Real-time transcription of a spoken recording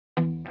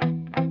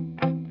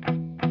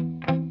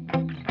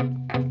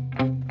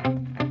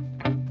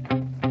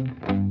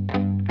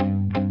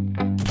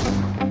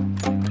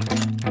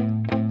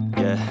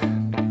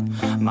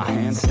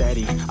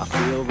steady, I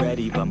feel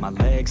ready, but my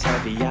legs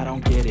heavy, I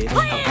don't get it.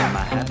 How come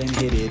I haven't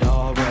hit it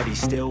already?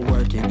 Still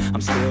working,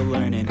 I'm still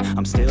learning,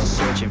 I'm still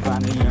searching,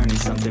 finally earning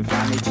something,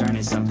 finally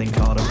turning something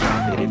called a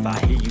profit. If I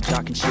hear you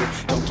talking shit,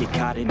 don't get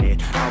caught in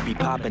it. I'll be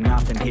popping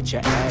off and hit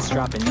your ass,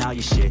 dropping all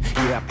your shit.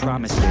 Yeah, I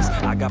promise this,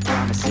 I got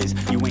promises,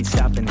 you ain't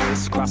stopping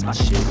this. Cross my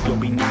shit, you'll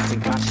be knocked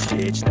unconscious,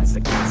 bitch. That's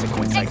the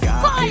consequence, I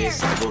got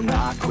this, I will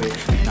not quit.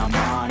 And I'm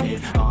on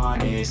it,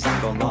 honest,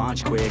 I'm gonna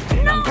launch quick,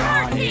 then I'm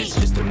gone. It's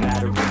just a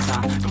matter of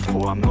time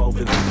before I'm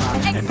over the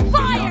line and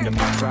moving on to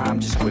my prime.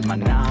 Just quit my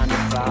 9 to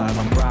 5,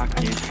 I'm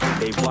rocking,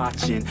 and they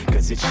watching,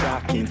 cause it's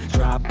shocking.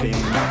 Dropping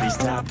all these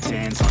top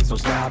 10 songs, no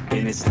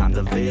stopping. It's time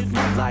to live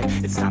my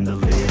life, it's time to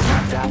live,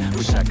 not die.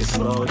 Wish I could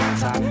slow down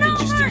time and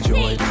just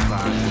enjoy the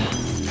climb.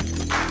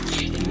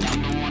 And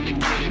I'm the one to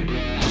get it,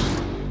 bro.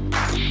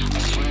 I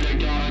swear to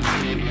God, I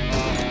get it,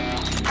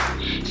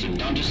 bro. So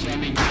don't just let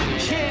me get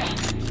it. Yeah,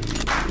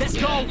 let's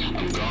go. I'm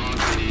gonna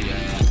get it,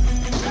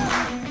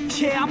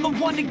 yeah, I'm the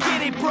one to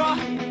get it, bro.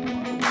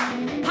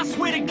 I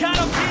swear to God,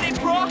 I'll get it,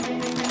 bro.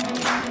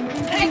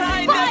 And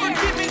I ain't never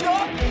giving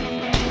up.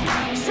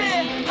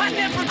 Said I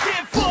never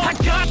give up. I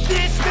got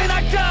this, man,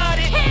 I got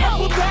it. I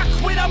will not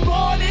quit, I'm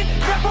on it.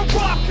 Never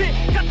rock it.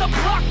 Got the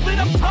block lit,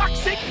 I'm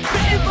toxic.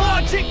 Spitting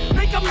logic,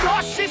 make them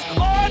nauseous.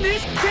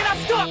 Honest, can I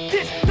stop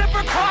this?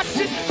 Never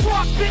cautious,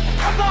 drop it.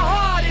 I'm the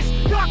hardest.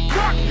 Knock,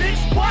 knock,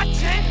 bitch, watch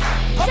it.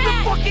 I'm the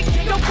fucking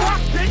king of rock,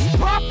 bitch.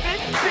 Profit,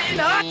 spitting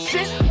hot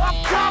shit. I'm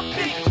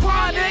topic,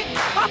 chronic.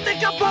 I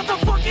think I'm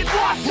motherfucking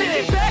lost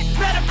it. Back,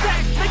 matter of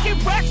fact, making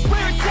racks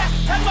where it's at.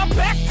 Have my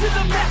back to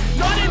the mat,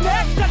 not an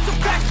act, that's a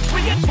fact.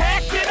 We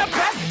attack in a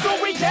back,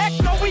 don't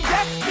react, no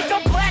react. Think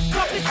I'm black,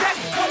 up his neck,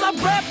 while I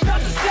rap, not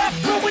to step.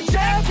 Throw a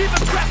jab, give a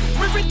crap.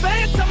 We're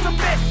advanced, I'm the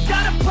man.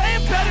 Got a plan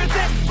better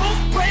than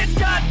most brands.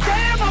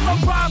 Goddamn, I'm a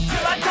rhyme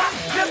till I die.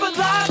 Never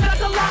lie,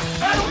 that's a lie.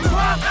 I don't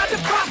try, I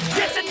defy.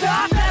 Get the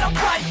nod that I'm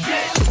right,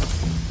 yeah.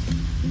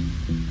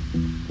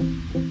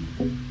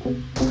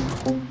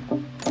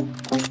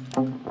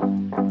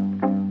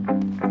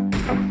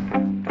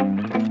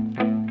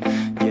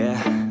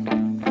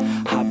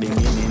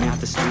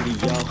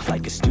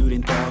 Like a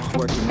student though,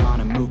 working on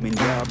a movement,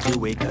 yeah, I'll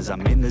do it cause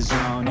I'm in the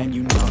zone. And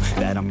you know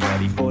that I'm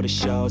ready for the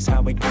shows.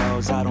 How it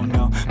goes, I don't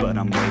know, but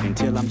I'm waiting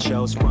till I'm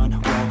chose. Front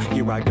row,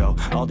 here I go.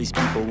 All these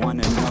people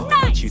wanna know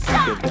what you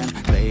think of them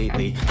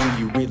lately. Do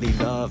you really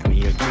love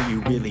me or do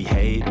you really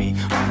hate me?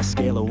 On a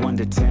scale of 1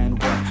 to 10,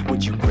 what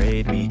would you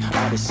grade me?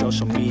 All this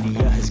social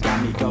media has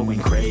got me going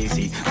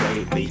crazy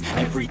lately.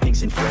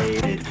 Everything's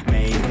inflated,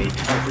 mainly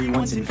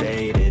everyone's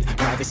invaded.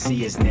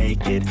 Privacy is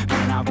naked,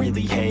 man, I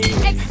really hate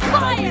it.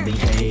 God, I really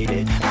hate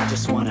it. I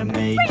just wanna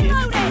make it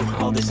through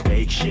all this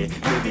fake shit.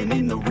 Living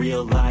in the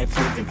real life,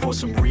 living for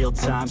some real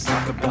times.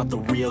 Talk about the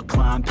real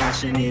climb,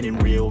 passionate in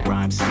real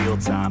rhymes. Steal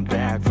time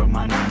back from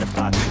my 9 to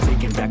 5,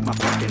 taking back my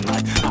fucking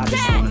life. I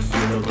just wanna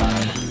feel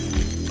alive.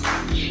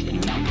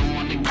 And I'm the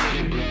one to get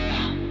it, bro.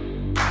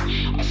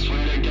 I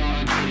swear to God,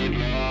 I get it,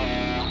 bro.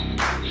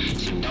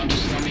 So don't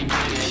just let me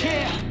get it.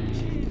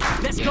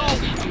 Yeah, let's go.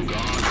 I'm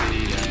gonna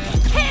get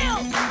it, kill.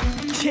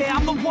 Yeah,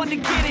 I'm the one to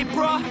get it,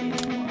 bro.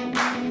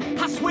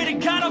 I swear to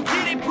God, I'll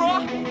get it,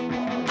 bro.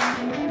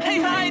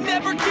 Hey, I ain't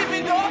never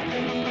giving up.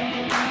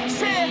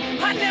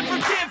 Said I never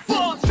give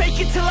up. Fake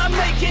it till I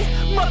make it.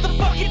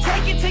 Motherfucking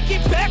take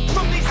it back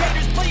from these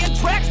haters. Playing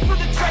tracks for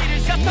the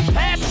traitors. Got the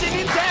passion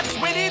and that's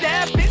when it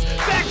happens.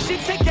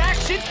 Factions take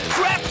actions,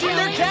 drafting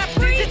their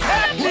captains. It's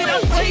happening.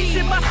 I'm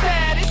raising my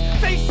status,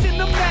 facing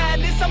the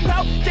madness. I'm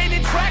out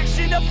gaining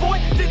traction,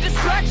 avoid the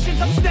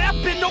distractions. I'm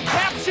snapping, no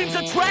captions,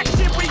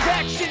 attraction,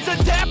 reactions,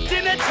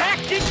 adapting,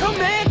 attacking,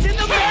 commanding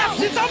the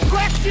masses. I'm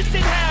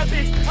practicing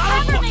habits,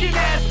 I don't fucking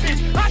ass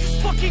bitch. I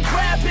just fucking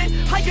grab it,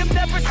 I am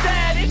never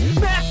static.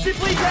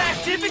 Massively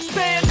active,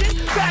 expanding,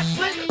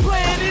 backslid,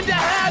 planning to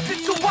have it.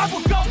 So I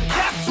will go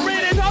capture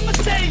it and I'ma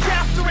stay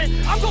after it.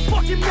 I'm gonna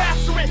fucking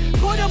master it,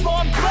 put them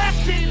on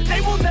blast it.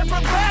 They will never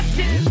last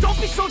it, don't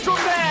be so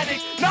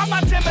dramatic. Not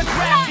my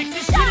demographic,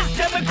 this shit is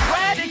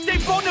democratic. They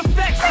won't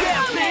affect,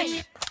 yeah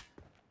bitch.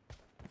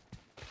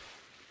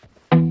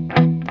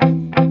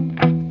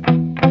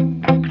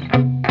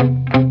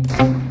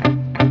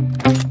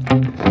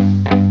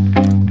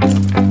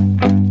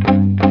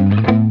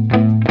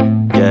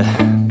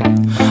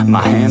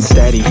 My hands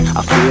steady,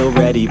 I feel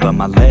ready, but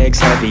my legs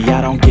heavy,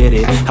 I don't get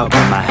it. How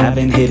come I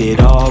haven't hit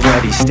it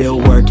already? Still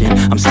working,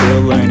 I'm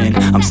still learning,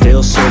 I'm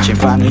still searching.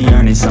 Finally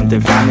earning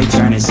something, finally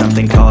turning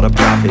something called a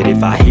profit.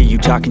 If I hear you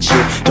talking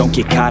shit, don't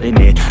get caught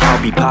in it.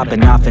 I'll be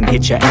popping off and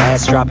hit your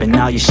ass, dropping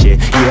all your shit.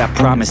 Yeah, I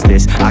promise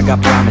this, I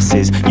got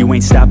promises, you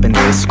ain't stopping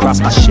this. Cross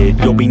my shit,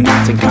 you'll be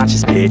knocked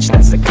unconscious, bitch.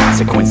 That's the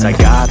consequence, I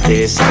got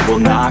this, I will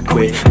not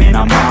quit. Man,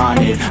 I'm on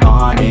it,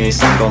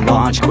 honest, I'm gonna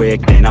launch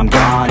quick, then I'm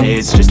gone.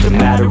 It's just a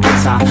matter of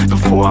time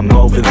before I'm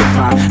over the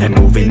climb and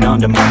moving on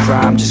to my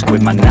prime. Just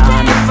quit my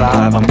 9 to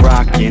 5, I'm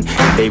rocking,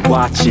 and they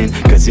watching,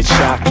 cause it's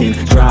shocking.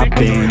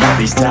 Dropping all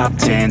these top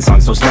 10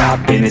 songs, no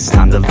stopping. It's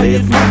time to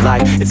live my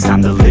life, it's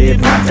time to live,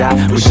 not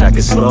die. Wish I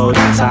could slow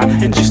down time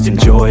and just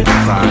enjoy the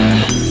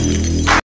climb.